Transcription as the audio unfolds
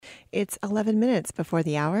It's 11 minutes before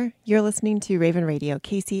the hour. You're listening to Raven Radio,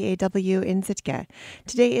 KCAW in Sitka.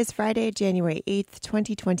 Today is Friday, January 8th,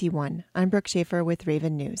 2021. I'm Brooke Schaefer with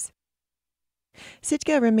Raven News.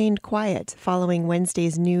 Sitka remained quiet following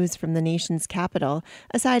Wednesday's news from the nation's capital,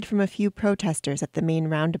 aside from a few protesters at the main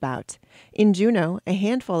roundabout. In Juneau, a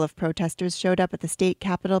handful of protesters showed up at the state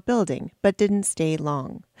capitol building, but didn't stay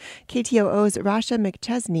long. KTOO's Rasha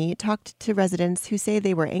McChesney talked to residents who say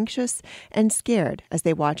they were anxious and scared as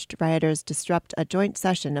they watched rioters disrupt a joint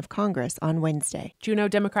session of Congress on Wednesday. Juneau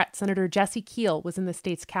Democrat Senator Jesse Keel was in the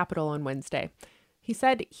state's capital on Wednesday. He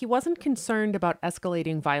said he wasn't concerned about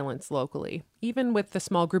escalating violence locally, even with the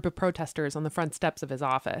small group of protesters on the front steps of his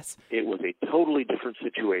office. It was a totally different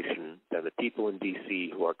situation than the people in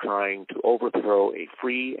D.C. who are trying to overthrow a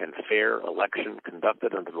free and fair election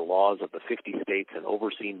conducted under the laws of the 50 states and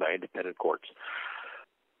overseen by independent courts.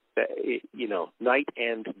 Night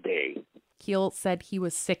and day. Keel said he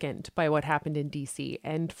was sickened by what happened in D.C.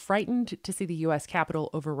 and frightened to see the U.S.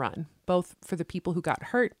 Capitol overrun, both for the people who got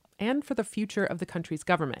hurt and for the future of the country's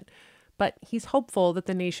government. But he's hopeful that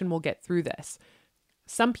the nation will get through this.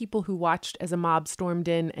 Some people who watched as a mob stormed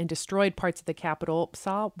in and destroyed parts of the Capitol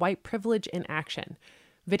saw white privilege in action.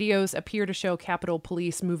 Videos appear to show Capitol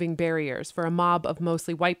Police moving barriers for a mob of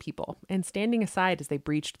mostly white people and standing aside as they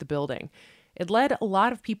breached the building. It led a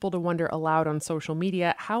lot of people to wonder aloud on social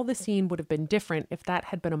media how the scene would have been different if that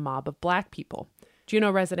had been a mob of black people.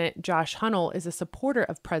 Juneau resident Josh Hunnell is a supporter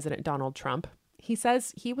of President Donald Trump. He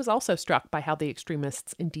says he was also struck by how the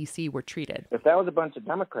extremists in D.C. were treated. If that was a bunch of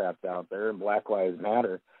Democrats out there and Black Lives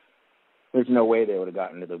Matter, there's no way they would have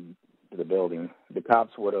gotten to the building. The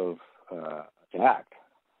cops would have attacked.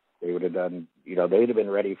 They would have done, they'd have been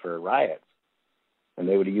ready for riots, and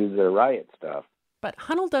they would have used their riot stuff. But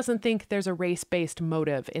Hunnell doesn't think there's a race-based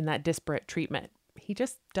motive in that disparate treatment. He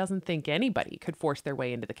just doesn't think anybody could force their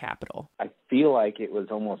way into the Capitol. I feel like it was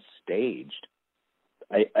almost staged.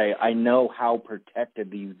 I know how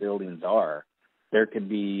protected these buildings are. There could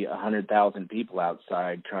be 100,000 people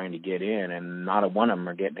outside trying to get in, and not a one of them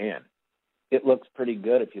are getting in. It looks pretty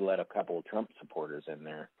good if you let a couple of Trump supporters in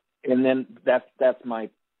there. And then that's my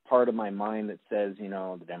part of my mind that says,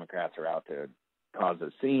 the Democrats are out to cause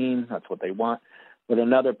a scene. That's what they want. But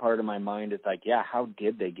another part of my mind is like, how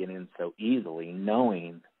did they get in so easily,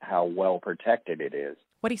 knowing how well protected it is?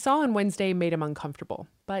 What he saw on Wednesday made him uncomfortable,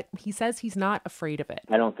 but he says he's not afraid of it.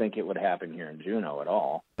 I don't think it would happen here in Juneau at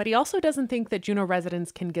all. But he also doesn't think that Juneau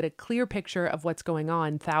residents can get a clear picture of what's going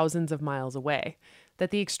on thousands of miles away,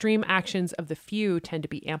 that the extreme actions of the few tend to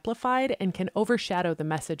be amplified and can overshadow the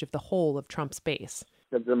message of the whole of Trump's base.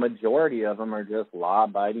 Because the majority of them are just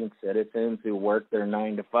law-abiding citizens who work their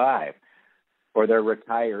 9 to 5, or they're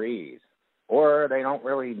retirees, or they don't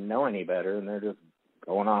really know any better and they're just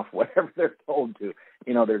going off whatever they're told to.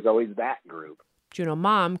 There's always that group. Juneau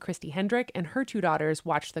mom, Christy Hendrick, and her 2 daughters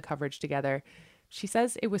watched the coverage together. She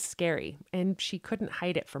says it was scary, and she couldn't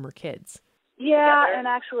hide it from her kids. Yeah, and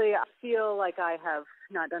actually, I feel like I have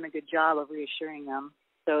not done a good job of reassuring them.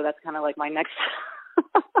 So that's kind of like my next,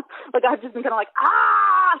 I've just been kind of like,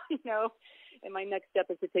 and my next step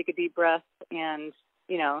is to take a deep breath and,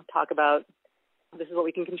 talk about this is what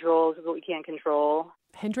we can control, this is what we can't control.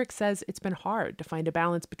 Hendrick says it's been hard to find a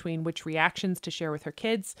balance between which reactions to share with her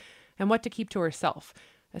kids and what to keep to herself,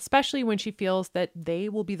 especially when she feels that they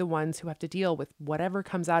will be the ones who have to deal with whatever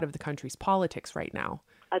comes out of the country's politics right now.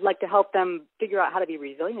 I'd like to help them figure out how to be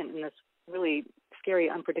resilient in this really scary,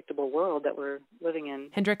 unpredictable world that we're living in.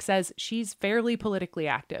 Hendrick says she's fairly politically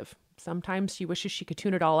active. Sometimes she wishes she could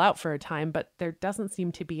tune it all out for a time, but there doesn't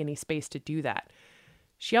seem to be any space to do that.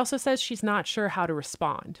 She also says she's not sure how to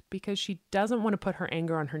respond because she doesn't want to put her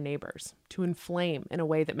anger on her neighbors, to inflame in a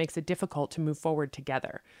way that makes it difficult to move forward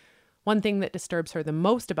together. One thing that disturbs her the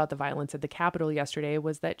most about the violence at the Capitol yesterday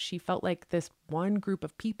was that she felt like this one group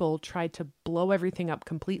of people tried to blow everything up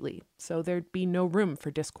completely, so there'd be no room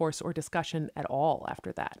for discourse or discussion at all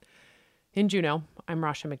after that. In Juneau, I'm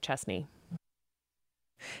Rasha McChesney.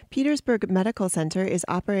 Petersburg Medical Center is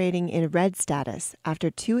operating in red status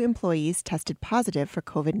after 2 employees tested positive for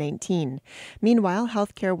COVID-19. Meanwhile,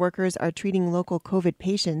 healthcare workers are treating local COVID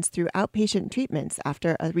patients through outpatient treatments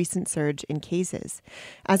after a recent surge in cases.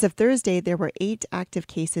 As of Thursday, there were 8 active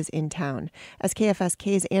cases in town. As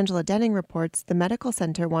KFSK's Angela Denning reports, the medical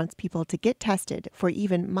center wants people to get tested for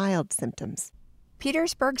even mild symptoms.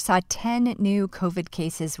 Petersburg saw 10 new COVID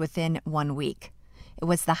cases within 1 week. It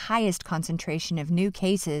was the highest concentration of new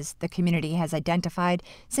cases the community has identified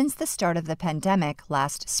since the start of the pandemic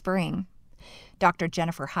last spring. Dr.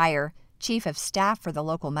 Jennifer Heyer, chief of staff for the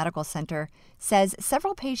local medical center, says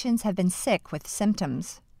several patients have been sick with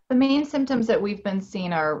symptoms. The main symptoms that we've been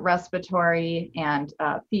seeing are respiratory and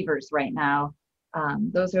fevers right now.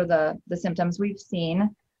 Those are the symptoms we've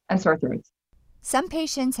seen, and sore throats. Some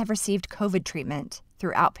patients have received COVID treatment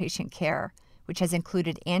through outpatient care, which has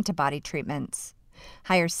included antibody treatments.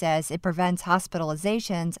 Heyer says it prevents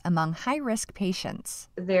hospitalizations among high-risk patients.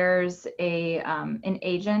 There's an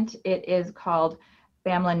agent. It is called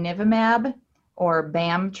bamlanivimab, or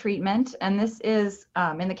BAM treatment, and this is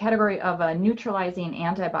in the category of a neutralizing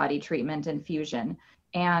antibody treatment infusion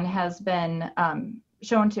and has been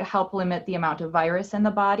shown to help limit the amount of virus in the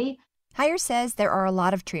body. Heyer says there are a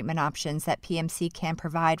lot of treatment options that PMC can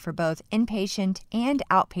provide for both inpatient and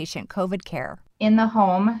outpatient COVID care. In the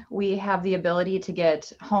home, we have the ability to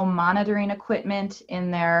get home monitoring equipment in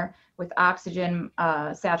there with oxygen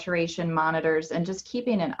saturation monitors and just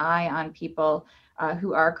keeping an eye on people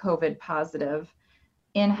who are COVID positive.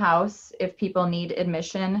 In-house, if people need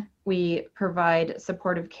admission, we provide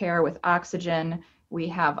supportive care with oxygen. We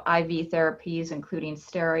have IV therapies, including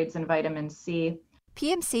steroids and vitamin C.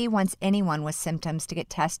 PMC wants anyone with symptoms to get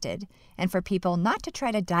tested and for people not to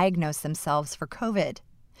try to diagnose themselves for COVID.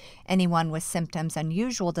 Anyone with symptoms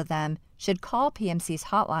unusual to them should call PMC's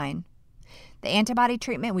hotline. The antibody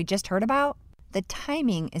treatment we just heard about, the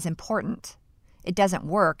timing is important. It doesn't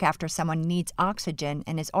work after someone needs oxygen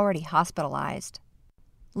and is already hospitalized.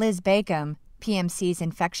 Liz Bacom, PMC's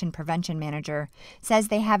infection prevention manager, says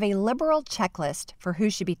they have a liberal checklist for who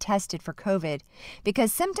should be tested for COVID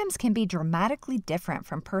because symptoms can be dramatically different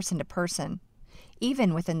from person to person,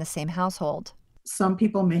 even within the same household. Some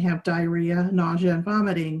people may have diarrhea, nausea, and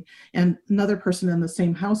vomiting, and another person in the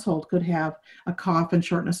same household could have a cough and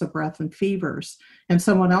shortness of breath and fevers, and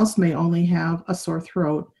someone else may only have a sore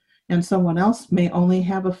throat, and someone else may only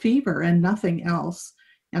have a fever and nothing else.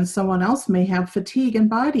 And someone else may have fatigue and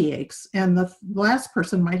body aches, and the last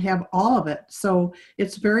person might have all of it. So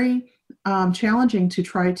it's very challenging to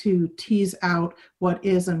try to tease out what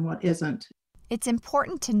is and what isn't. It's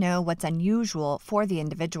important to know what's unusual for the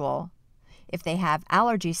individual. If they have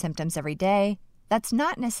allergy symptoms every day, that's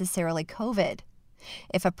not necessarily COVID.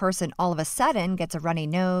 If a person all of a sudden gets a runny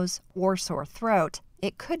nose or sore throat,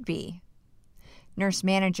 it could be. Nurse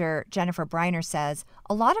manager Jennifer Briner says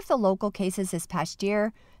a lot of the local cases this past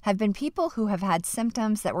year have been people who have had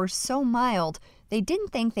symptoms that were so mild they didn't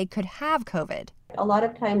think they could have COVID. A lot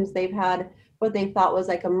of times they've had what they thought was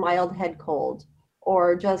like a mild head cold,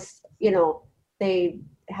 or just, they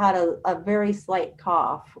had a very slight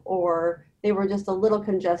cough, or they were just a little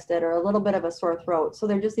congested or a little bit of a sore throat. So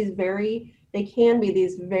they're just they can be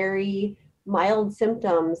these very mild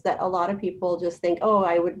symptoms that a lot of people just think,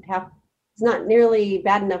 it's not nearly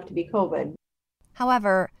bad enough to be COVID.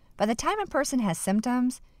 However, by the time a person has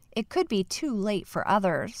symptoms, it could be too late for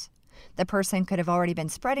others. The person could have already been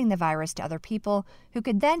spreading the virus to other people who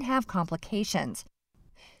could then have complications.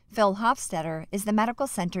 Phil Hofstetter is the medical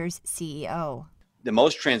center's CEO. The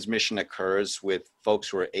most transmission occurs with folks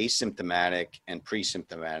who are asymptomatic and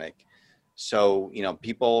pre-symptomatic. So,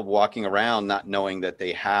 people walking around not knowing that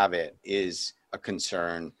they have it is a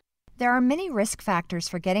concern. There are many risk factors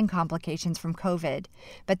for getting complications from COVID,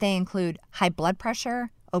 but they include high blood pressure,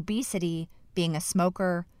 obesity, being a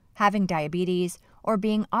smoker, having diabetes, or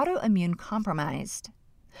being autoimmune compromised.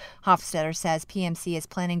 Hofstetter says PMC is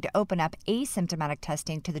planning to open up asymptomatic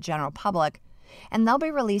testing to the general public, and they'll be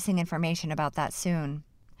releasing information about that soon.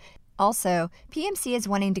 Also, PMC is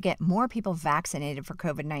wanting to get more people vaccinated for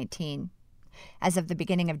COVID-19. As of the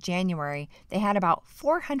beginning of January, they had about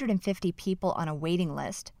 450 people on a waiting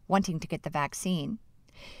list wanting to get the vaccine.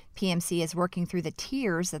 PMC is working through the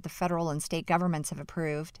tiers that the federal and state governments have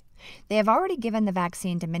approved. They have already given the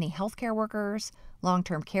vaccine to many healthcare workers,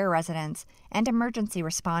 long-term care residents, and emergency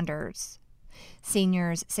responders.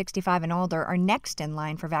 Seniors 65 and older are next in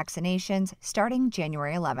line for vaccinations starting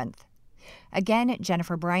January 11th. Again,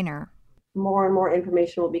 Jennifer Briner. More and more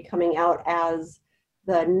information will be coming out as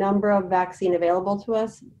the number of vaccine available to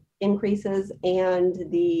us increases and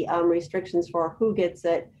the restrictions for who gets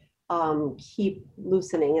it keep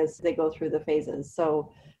loosening as they go through the phases.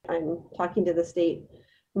 So I'm talking to the state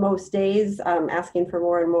most days, asking for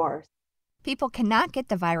more and more. People cannot get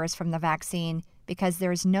the virus from the vaccine because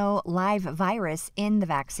there is no live virus in the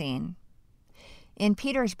vaccine. In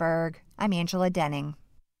Petersburg, I'm Angela Denning.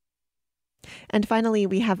 And finally,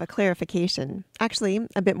 we have a clarification, actually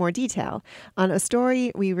a bit more detail, on a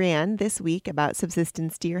story we ran this week about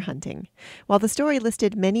subsistence deer hunting. While the story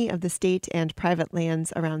listed many of the state and private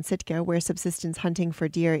lands around Sitka where subsistence hunting for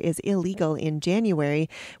deer is illegal in January,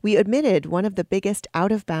 we omitted one of the biggest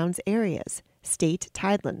out-of-bounds areas, state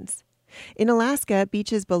tidelands. In Alaska,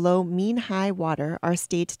 beaches below mean high water are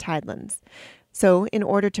state tidelands. So, in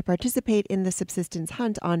order to participate in the subsistence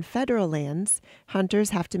hunt on federal lands,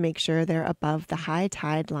 hunters have to make sure they're above the high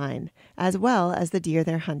tide line, as well as the deer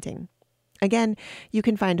they're hunting. Again, you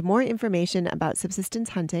can find more information about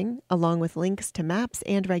subsistence hunting, along with links to maps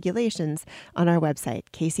and regulations, on our website,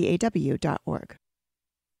 kcaw.org.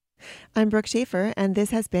 I'm Brooke Schaefer, and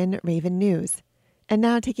this has been Raven News. And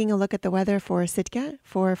now taking a look at the weather for Sitka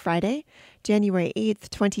for Friday, January 8th,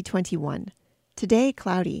 2021. Today,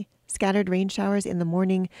 cloudy. Scattered rain showers in the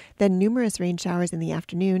morning, then numerous rain showers in the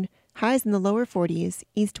afternoon, highs in the lower 40s,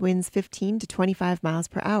 east winds 15 to 25 miles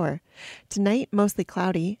per hour. Tonight, mostly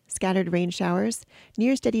cloudy, scattered rain showers,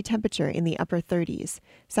 near steady temperature in the upper 30s.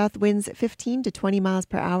 South winds 15 to 20 miles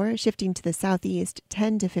per hour, shifting to the southeast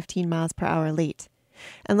 10 to 15 miles per hour late.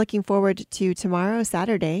 And looking forward to tomorrow,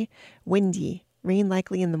 Saturday, windy. Rain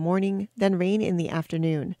likely in the morning, then rain in the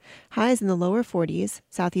afternoon. Highs in the lower 40s,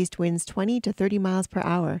 southeast winds 20 to 30 miles per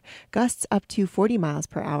hour, gusts up to 40 miles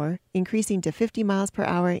per hour, increasing to 50 miles per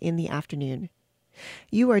hour in the afternoon.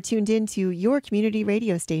 You are tuned in to your community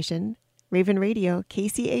radio station, Raven Radio,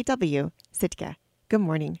 KCAW, Sitka. Good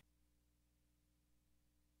morning.